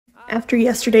After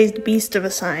yesterday's beast of a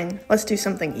sign, let's do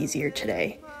something easier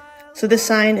today. So this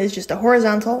sign is just a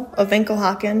horizontal, a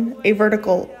vinkelhaken, a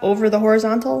vertical over the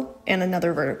horizontal, and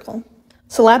another vertical.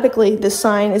 Syllabically, this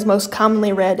sign is most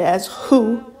commonly read as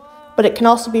hu, but it can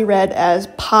also be read as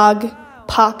pog,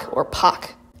 pak, or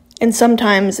pak, and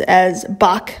sometimes as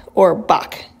bak or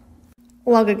bak.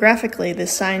 Logographically,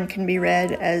 this sign can be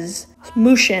read as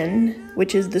MUŠEN,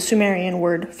 which is the Sumerian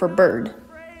word for bird.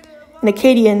 An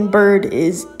Akkadian bird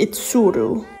is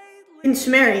iṣṣūru. In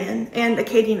Sumerian, and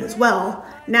Akkadian as well,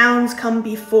 nouns come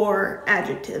before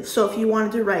adjectives. So if you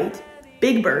wanted to write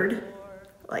big bird,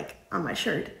 like on my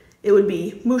shirt, it would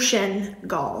be MUŠEN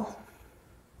gal.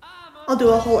 I'll do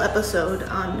a whole episode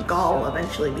on gal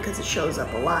eventually because it shows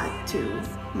up a lot to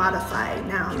modify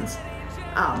nouns.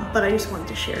 But I just wanted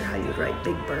to share how you would write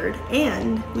big bird.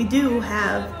 And we do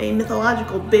have a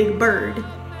mythological big bird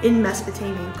in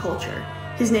Mesopotamian culture.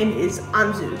 His name is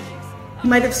Anzud. You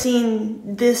might have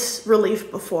seen this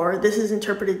relief before. This is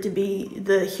interpreted to be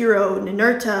the hero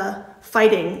Ninurta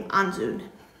fighting Anzud.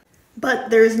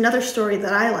 But there is another story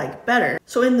that I like better.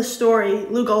 So in the story,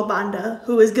 Lugalbanda,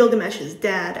 who is Gilgamesh's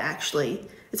dad actually,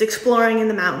 is exploring in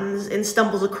the mountains and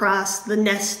stumbles across the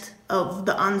nest of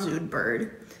the Anzud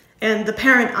bird. And the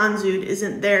parent Anzud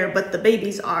isn't there, but the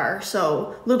babies are.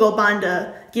 So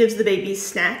Lugalbanda gives the babies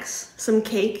snacks, some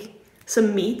cake,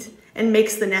 some meat, and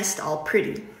makes the nest all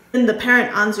pretty. Then the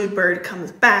parent Anzud bird comes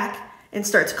back and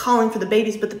starts calling for the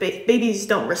babies, but the babies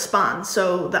don't respond.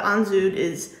 So the Anzud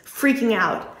is freaking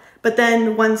out. But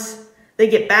then once they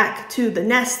get back to the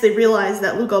nest, they realize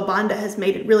that Lugalbanda has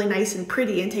made it really nice and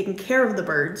pretty and taken care of the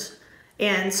birds.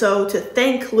 And so to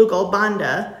thank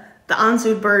Lugalbanda, the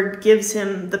Anzud bird gives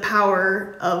him the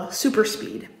power of super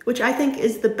speed, which I think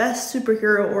is the best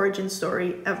superhero origin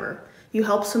story ever. You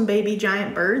help some baby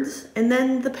giant birds, and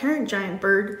then the parent giant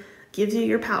bird gives you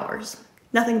your powers.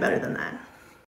 Nothing better than that.